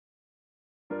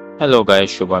Hello guys,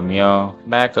 Shubham here,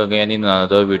 back again in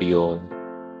another video.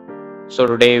 So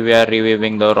today we are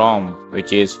reviewing the ROM,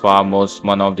 which is far most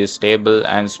one of the stable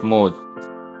and smooth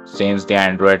since the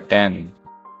Android 10.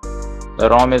 The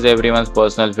ROM is everyone's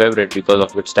personal favorite because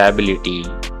of its stability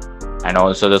and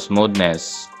also the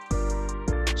smoothness.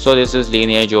 So this is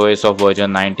Lineage OS of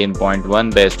version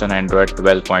 19.1 based on Android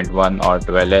 12.1 or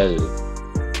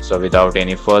 12L. So without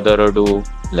any further ado,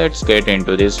 let's get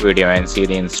into this video and see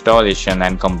the installation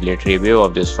and complete review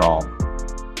of this ROM.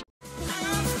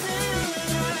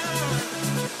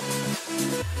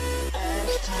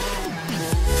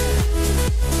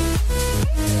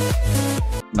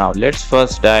 Now let's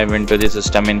first dive into the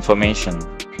system information.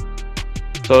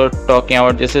 So talking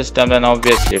about the system, then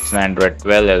obviously it's an Android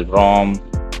 12L ROM,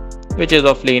 which is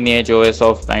of Lineage OS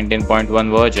of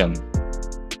 19.1 version.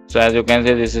 So as you can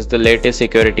see, this is the latest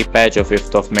security patch of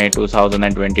 5th of May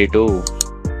 2022.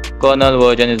 Kernel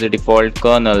version is the default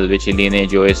kernel which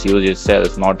Lineage OS uses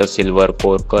itself, not a silver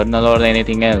core kernel or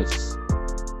anything else.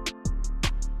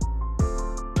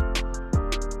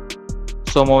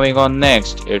 So moving on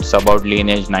next, it's about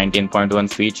Lineage 19.1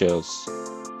 features.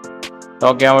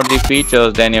 Talking about the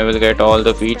features, then you will get all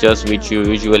the features which you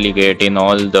usually get in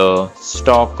all the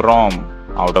stock ROM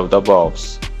out of the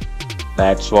box.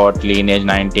 That's what Lineage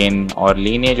 19 or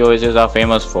Lineage OSs are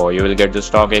famous for. You will get the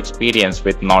stock experience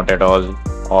with not at all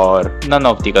or none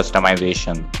of the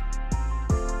customization.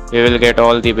 You will get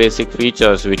all the basic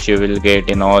features which you will get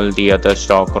in all the other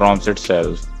stock ROMs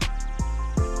itself.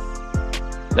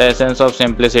 The essence of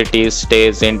simplicity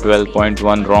stays in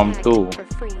 12.1 ROM too.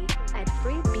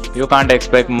 You can't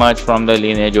expect much from the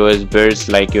Lineage OS builds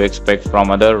like you expect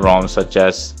from other ROMs such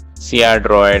as CR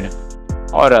Droid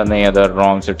or any other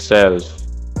ROMs itself.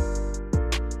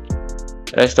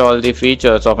 Rest all the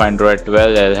features of Android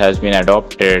 12L has been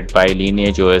adopted by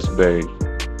Lineage OS build.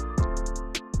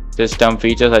 System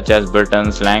features such as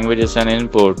buttons, languages and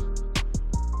input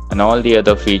and all the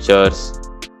other features,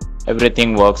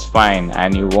 everything works fine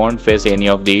and you won't face any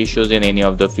of the issues in any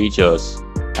of the features,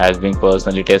 has been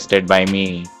personally tested by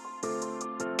me.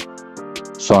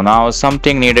 So now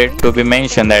something needed to be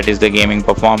mentioned, that is the gaming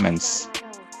performance.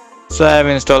 So I have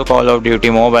installed Call of Duty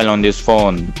Mobile on this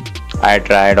phone. I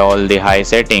tried all the high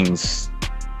settings,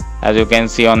 as you can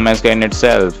see on my screen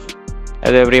itself.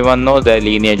 As everyone knows that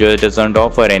Lineage OS doesn't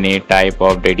offer any type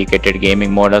of dedicated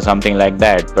gaming mode or something like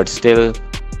that, but still,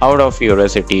 out of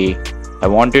curiosity, I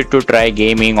wanted to try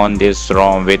gaming on this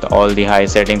ROM with all the high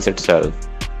settings itself.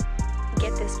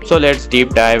 So let's deep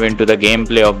dive into the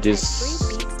gameplay of this.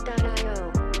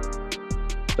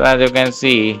 So as you can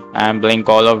see, I am playing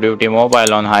Call of Duty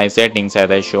Mobile on high settings as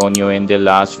I shown you in the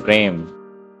last frame.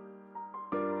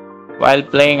 While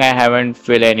playing, I haven't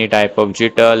felt any type of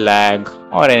jitter, lag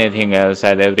or anything else,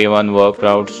 as everyone worked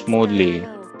out smoothly.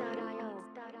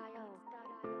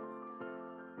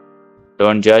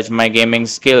 Don't judge my gaming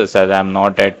skills as I am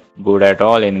not good at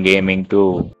all in gaming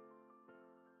too.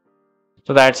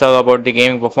 So that's all about the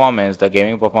gaming performance. The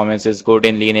gaming performance is good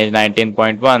in Lineage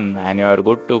 19.1 and you are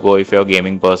good to go if you're a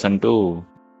gaming person too.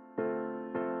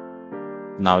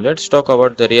 Now let's talk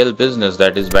about the real business,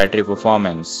 that is battery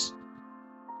performance.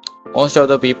 Most of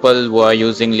the people who are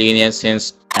using Lineage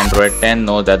since Android 10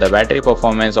 know that the battery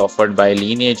performance offered by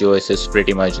Lineage OS is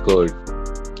pretty much good.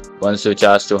 Once you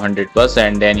charge to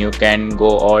 100%, then you can go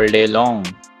all day long.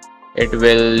 It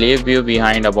will leave you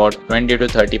behind about 20 to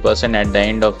 30% at the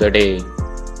end of the day.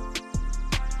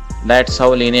 That's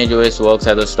how Lineage OS works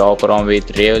as a stock ROM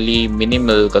with really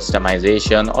minimal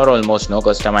customization or almost no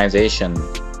customization.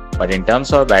 But in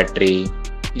terms of battery,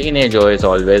 Lineage OS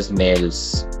always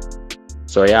nails.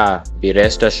 So yeah, be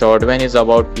rest assured when it's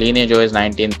about Lineage OS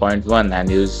 19.1 and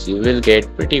you will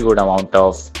get pretty good amount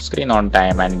of screen on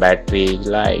time and battery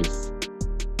life.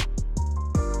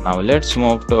 Now let's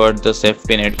move toward the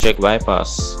safety net check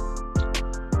bypass.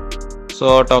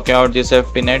 So talking about the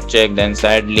safety net check, then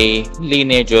sadly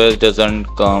Lineage OS doesn't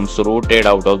come rooted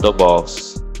out of the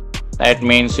box. That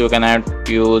means you cannot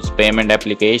use payment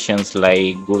applications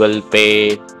like Google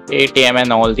Pay, ATM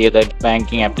and all the other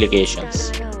banking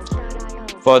applications.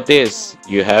 For this,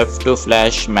 you have to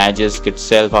flash Magisk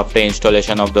itself after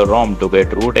installation of the ROM to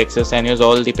get root access and use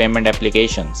all the payment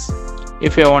applications.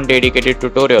 If you want dedicated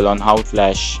tutorial on how to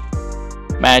flash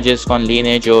Magisk on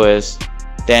Lineage OS,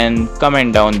 then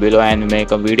comment down below and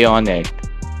make a video on it.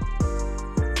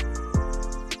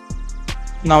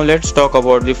 Now let's talk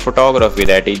about the photography,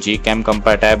 that is GCam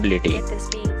Compatibility.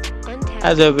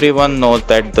 As everyone knows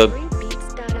that the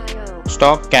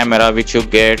stock camera which you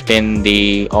get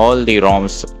in all the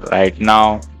ROMs right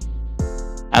now,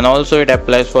 and also it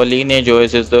applies for Lineage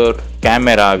OS, is the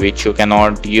camera which you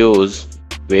cannot use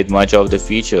with much of the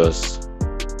features.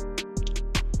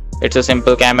 It's a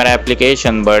simple camera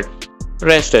application, but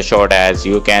rest assured as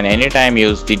you can anytime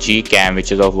use the GCam,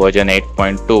 which is of version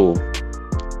 8.2.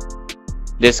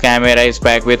 This camera is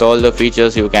packed with all the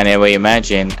features you can ever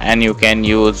imagine and you can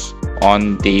use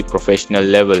on the professional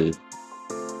level.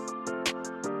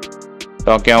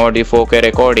 Talking about the 4K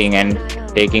recording and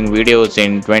taking videos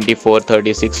in 24,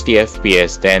 30, 60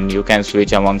 FPS, then you can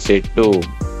switch amongst it too.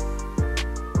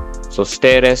 So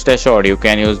rest assured you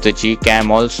can use the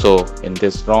GCam also in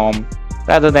this ROM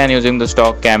rather than using the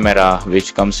stock camera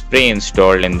which comes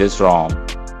pre-installed in this ROM.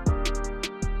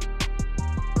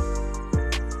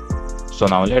 So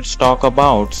now let's talk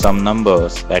about some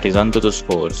numbers, that is AnTuTu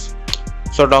scores.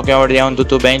 So talking about the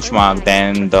AnTuTu benchmark,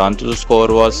 then the AnTuTu score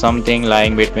was something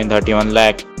lying between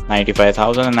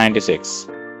 31,95,000 and 96.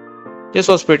 This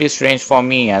was pretty strange for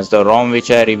me as the ROM which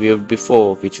I reviewed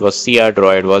before, which was CR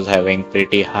Droid, was having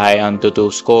pretty high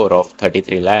AnTuTu score of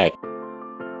 33 lakh.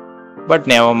 But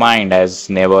never mind, as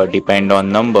never depend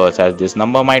on numbers as this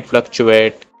number might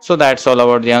fluctuate. So that's all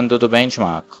about the AnTuTu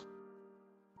benchmark.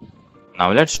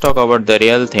 Now let's talk about the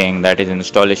real thing, that is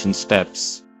installation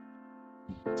steps.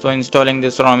 So installing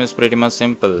this ROM is pretty much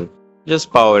simple.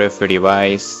 Just power off your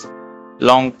device,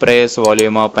 long press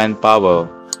volume up and power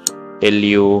till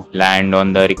you land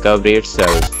on the recovery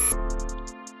itself.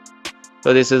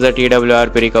 So this is the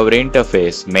TWRP recovery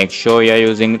interface. Make sure you are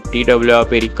using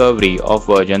TWRP recovery of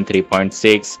version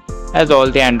 3.6 as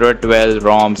all the Android 12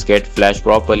 ROMs get flashed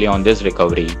properly on this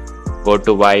recovery. Go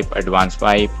to wipe, advanced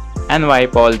wipe, and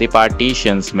wipe all the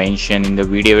partitions mentioned in the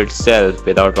video itself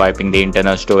without wiping the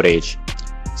internal storage.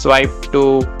 Swipe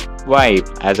to wipe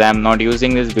as I am not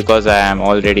using this because I am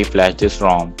already flashed this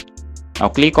ROM. Now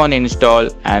click on install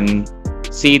and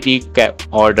see the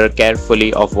order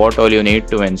carefully of what all you need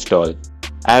to install.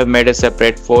 I have made a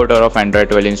separate folder of Android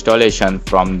 12 installation.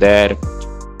 From there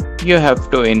you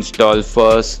have to install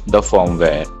first the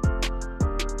firmware.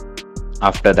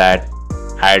 After that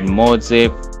add more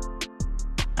zip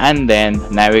and then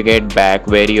navigate back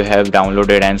where you have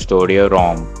downloaded and stored your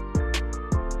ROM.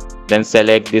 Then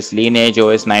select this Lineage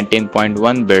OS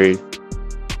 19.1 build.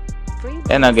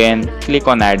 Then again click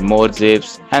on add more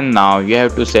zips and now you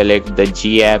have to select the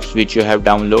G apps which you have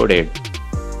downloaded.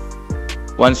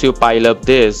 Once you pile up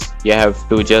this, you have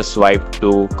to just swipe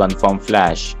to confirm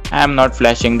flash. I am not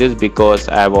flashing this because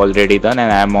I have already done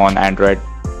and I am on Android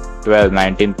 12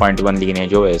 19.1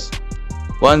 Lineage OS.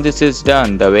 Once this is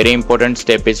done, the very important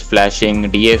step is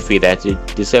flashing DFE, that is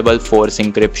disable force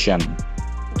encryption.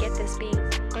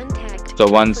 So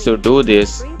once you do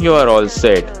this, you are all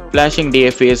set. Flashing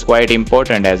DFE is quite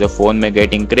important as your phone may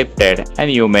get encrypted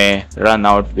and you may run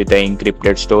out with the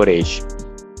encrypted storage.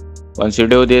 Once you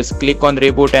do this, click on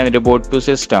reboot and reboot to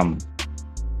system.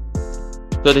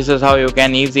 So this is how you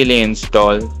can easily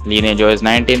install Lineage OS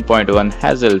 19.1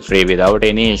 hassle-free without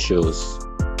any issues.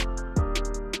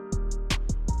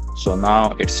 So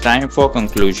now it's time for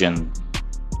conclusion.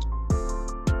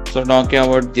 So talking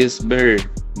about this build,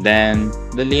 then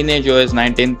the Lineage OS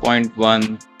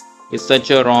 19.1 is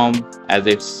such a ROM as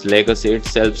its legacy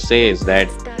itself says that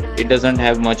it doesn't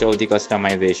have much of the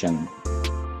customization.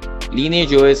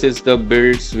 Lineage OS is the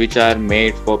builds which are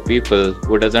made for people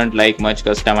who doesn't like much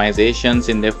customizations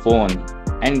in their phone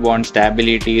and want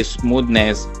stability,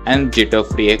 smoothness and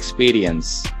jitter-free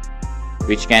experience,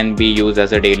 which can be used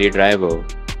as a daily driver.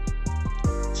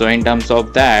 So in terms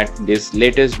of that, this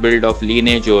latest build of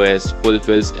Lineage OS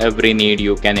fulfills every need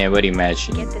you can ever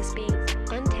imagine.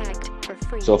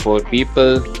 So for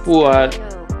people who are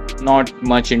not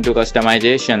much into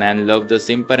customization and love the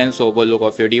simple and sober look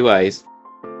of your device,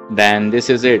 then this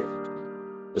is it.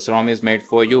 This ROM is made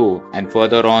for you and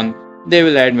further on they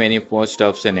will add many more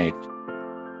stuffs in it.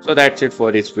 So that's it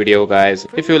for this video guys.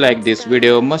 If you like this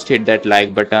video, must hit that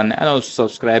like button and also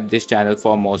subscribe this channel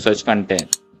for more such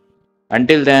content.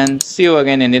 Until then, see you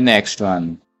again in the next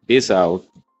one. Peace out.